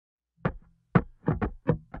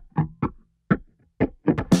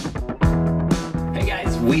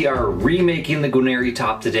we are remaking the Guarneri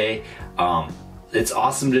top today. It's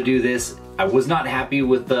awesome to do this. I was not happy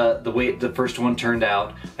with the way the first one turned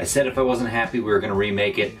out. I said if I wasn't happy we were going to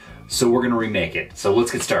remake it, so we're going to remake it. So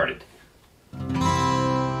let's get started.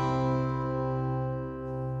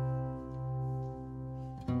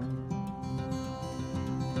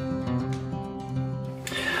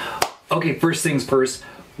 Okay, first things first,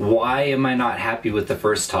 why am I not happy with the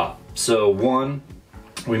first top? So one,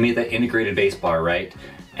 we made that integrated bass bar, right?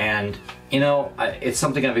 And you know, it's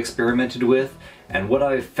something I've experimented with, and what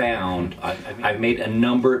I've found, I've made a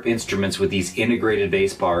number of instruments with these integrated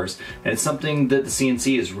bass bars, and it's something that the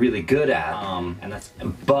CNC is really good at.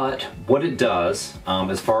 But what it does,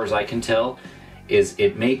 as far as I can tell, is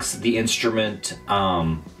it makes the instrument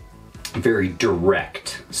very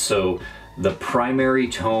direct. So the primary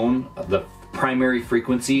tone, the primary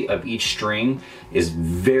frequency of each string is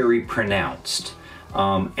very pronounced.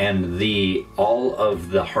 And all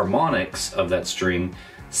of the harmonics of that string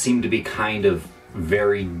seem to be kind of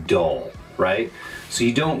very dull, right? So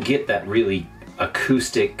you don't get that really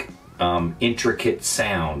acoustic, intricate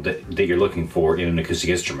sound that you're looking for in an acoustic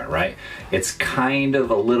instrument, right? It's kind of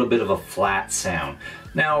a little bit of a flat sound.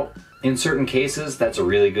 Now, in certain cases, that's a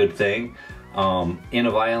really good thing. In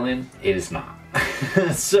a violin, it is not.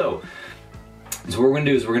 So what we're going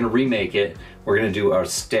to do is we're going to remake it. We're going to do our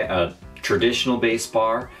traditional bass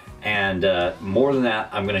bar, and more than that,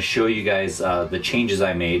 I'm going to show you guys the changes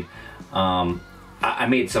I made. I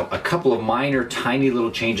made a couple of minor, tiny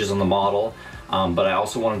little changes on the model, but I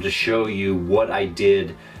also wanted to show you what I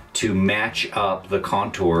did to match up the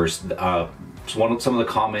contours. Some of the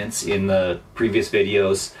comments in the previous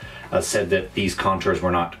videos said that these contours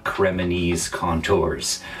were not Cremonese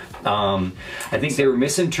contours. I think they were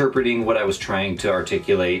misinterpreting what I was trying to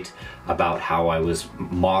articulate about how I was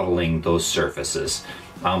modeling those surfaces.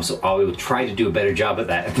 So I will try to do a better job of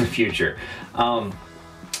that in the future.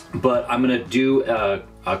 But I'm going to do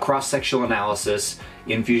a cross-sectional analysis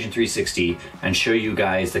in Fusion 360 and show you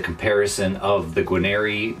guys the comparison of the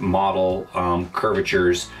Guarneri model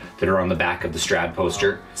curvatures that are on the back of the Strad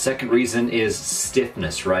poster. Second reason is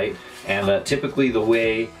stiffness, right? And typically the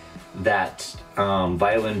way that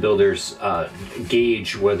violin builders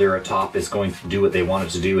gauge whether a top is going to do what they want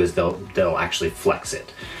it to do is they'll actually flex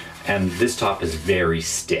it. And this top is very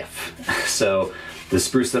stiff. So the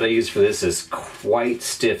spruce that I use for this is quite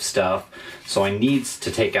stiff stuff, so I need to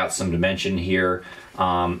take out some dimension here.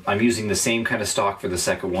 I'm using the same kind of stock for the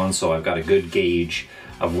second one, so I've got a good gauge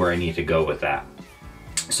of where I need to go with that.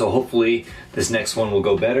 So hopefully this next one will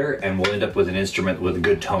go better and we'll end up with an instrument with a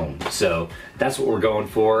good tone. So that's what we're going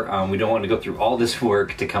for. We don't want to go through all this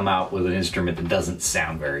work to come out with an instrument that doesn't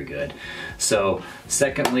sound very good. So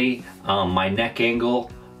secondly, my neck angle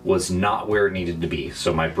was not where it needed to be.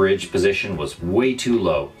 So my bridge position was way too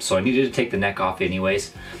low. So I needed to take the neck off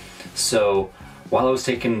anyways. So while I was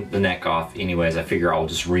taking the neck off anyways, I figure I'll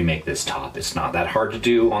just remake this top. It's not that hard to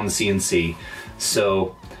do on the CNC.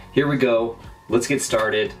 So here we go. Let's get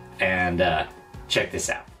started and check this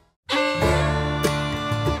out.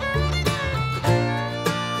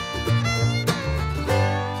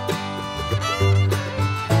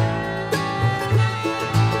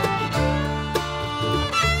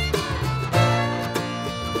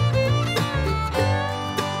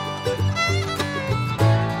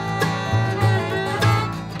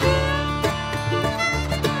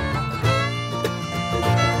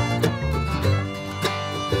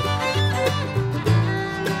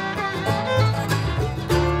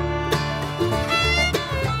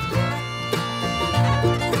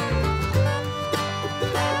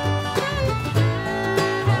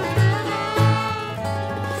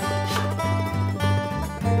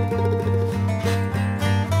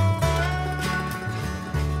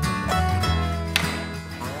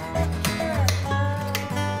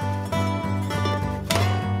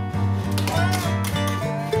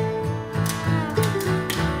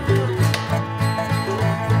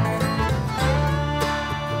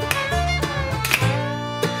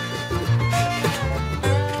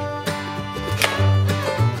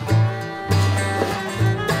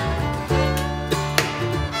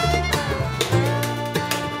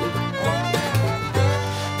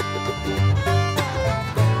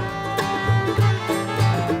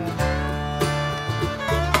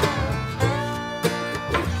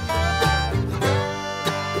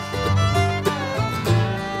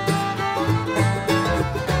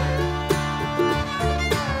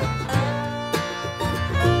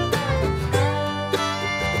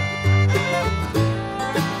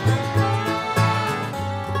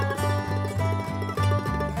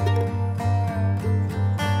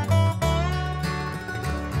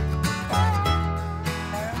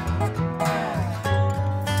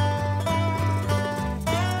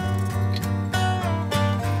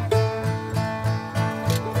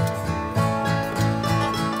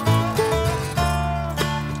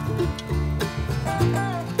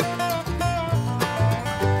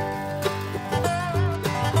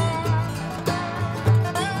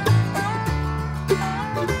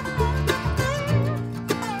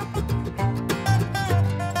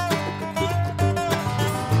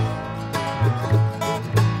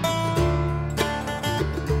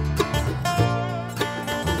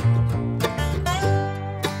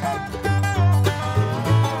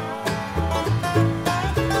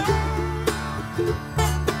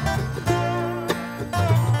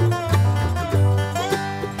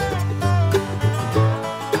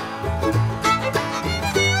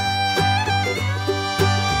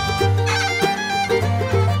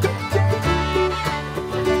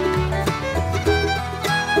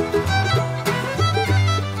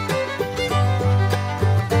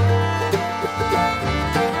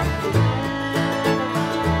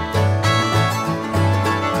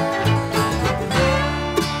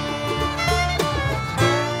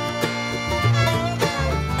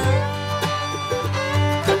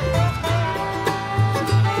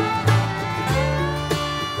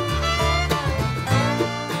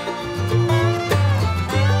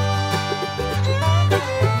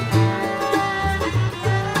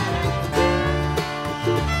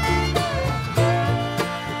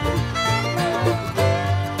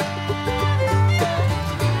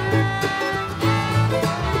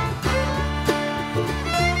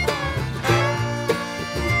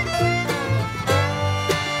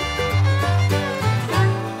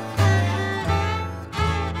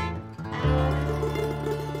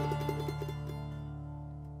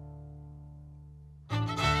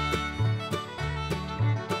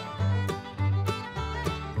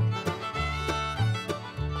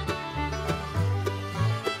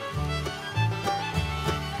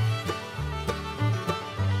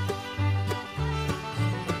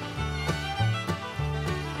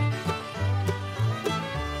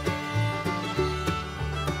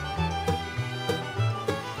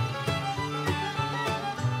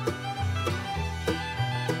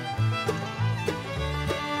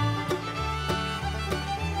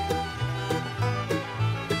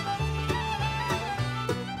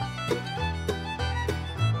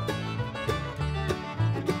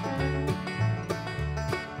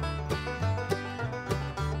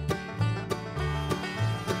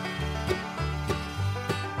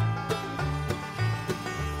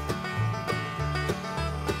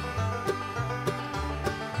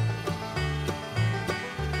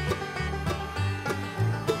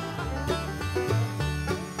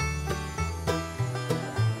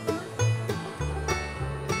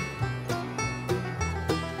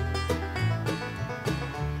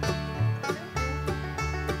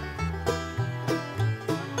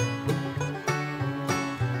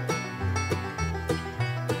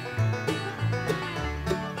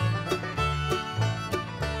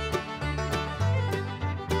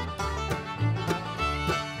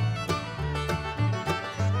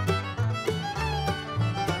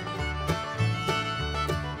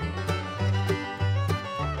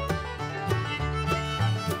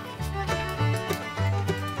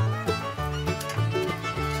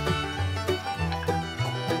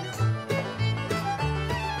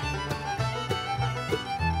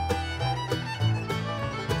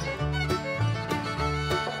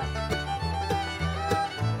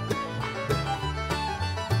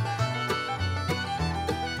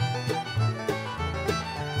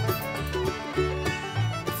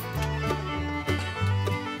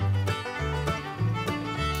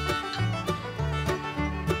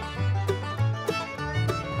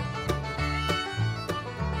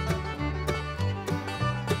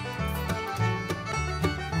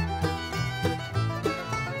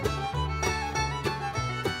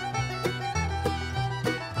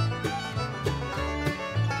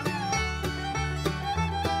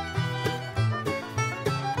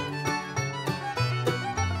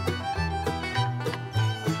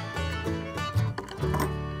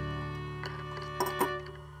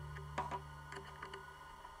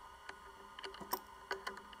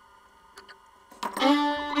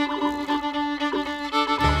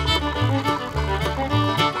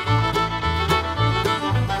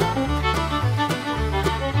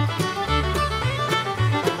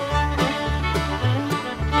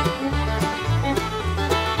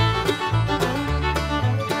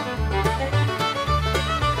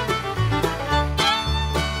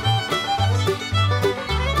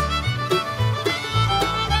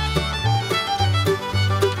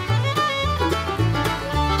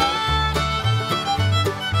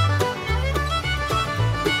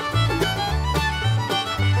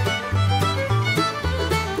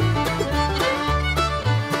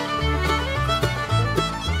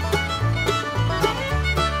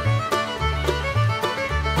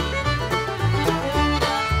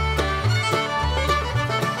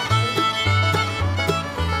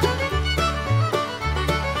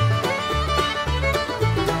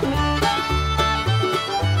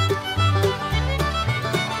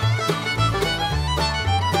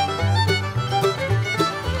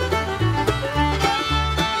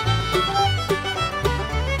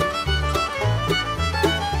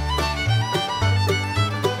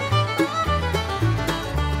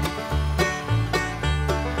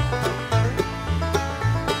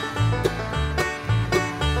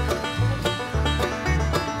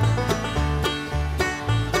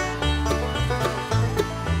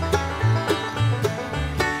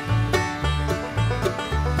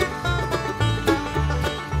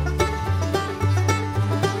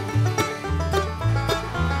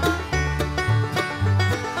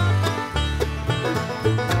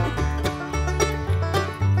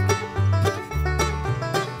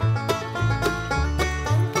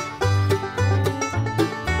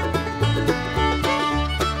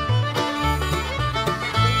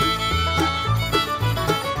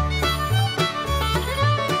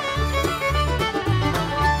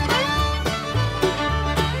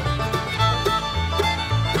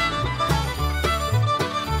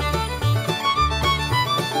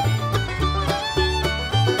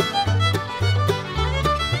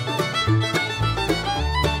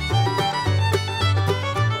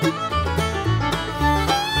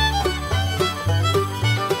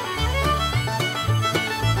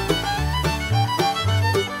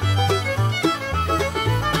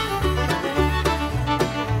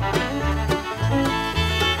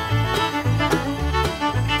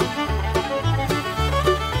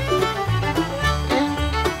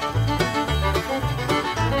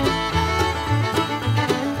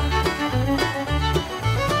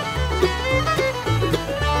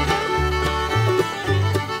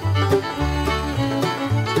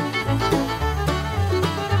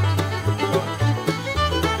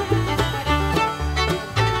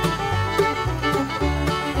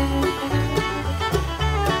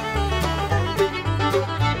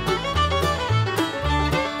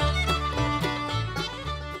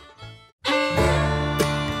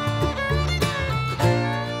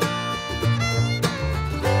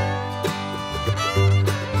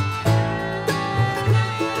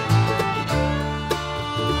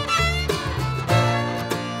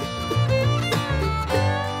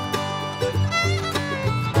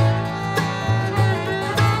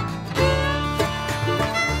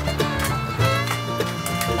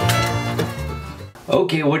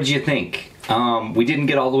 Okay, what did you think? We didn't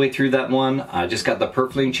get all the way through that one. I just got the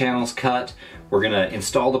purfling channels cut. We're gonna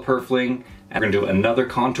install the purfling, and we're gonna do another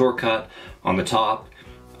contour cut on the top,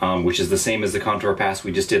 which is the same as the contour pass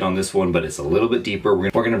we just did on this one, but it's a little bit deeper.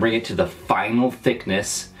 We're gonna bring it to the final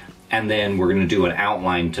thickness, and then we're gonna do an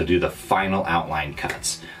outline to do the final outline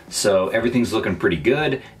cuts. So everything's looking pretty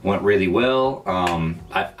good. It went really well.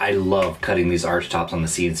 I love cutting these arch tops on the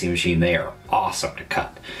CNC machine. They are awesome to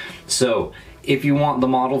cut. So if you want the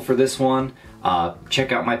model for this one,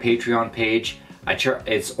 check out my Patreon page.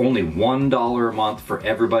 It's only $1 a month for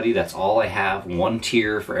everybody. That's all I have, one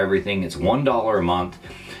tier for everything. It's $1 a month.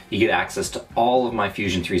 You get access to all of my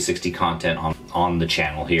Fusion 360 content on the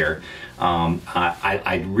channel here.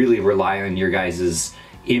 I really rely on your guys'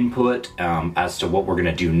 input as to what we're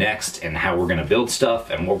gonna do next and how we're gonna build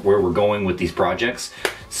stuff and where we're going with these projects.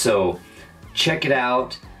 So check it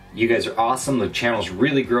out. You guys are awesome. The channel's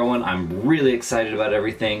really growing. I'm really excited about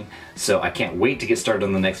everything. So I can't wait to get started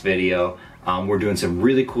on the next video. We're doing some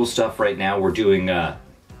really cool stuff right now. We're doing a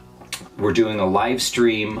live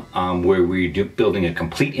stream where we're building a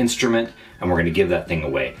complete instrument, and we're gonna give that thing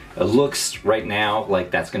away. It looks right now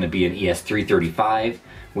like that's gonna be an ES335.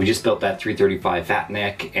 We just built that 335 fat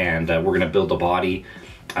neck, and we're gonna build a body,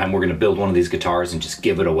 and we're gonna build one of these guitars and just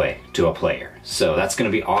give it away to a player. So that's gonna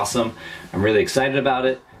be awesome. I'm really excited about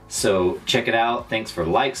it. So check it out. Thanks for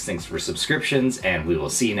likes, thanks for subscriptions, and we will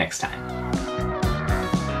see you next time.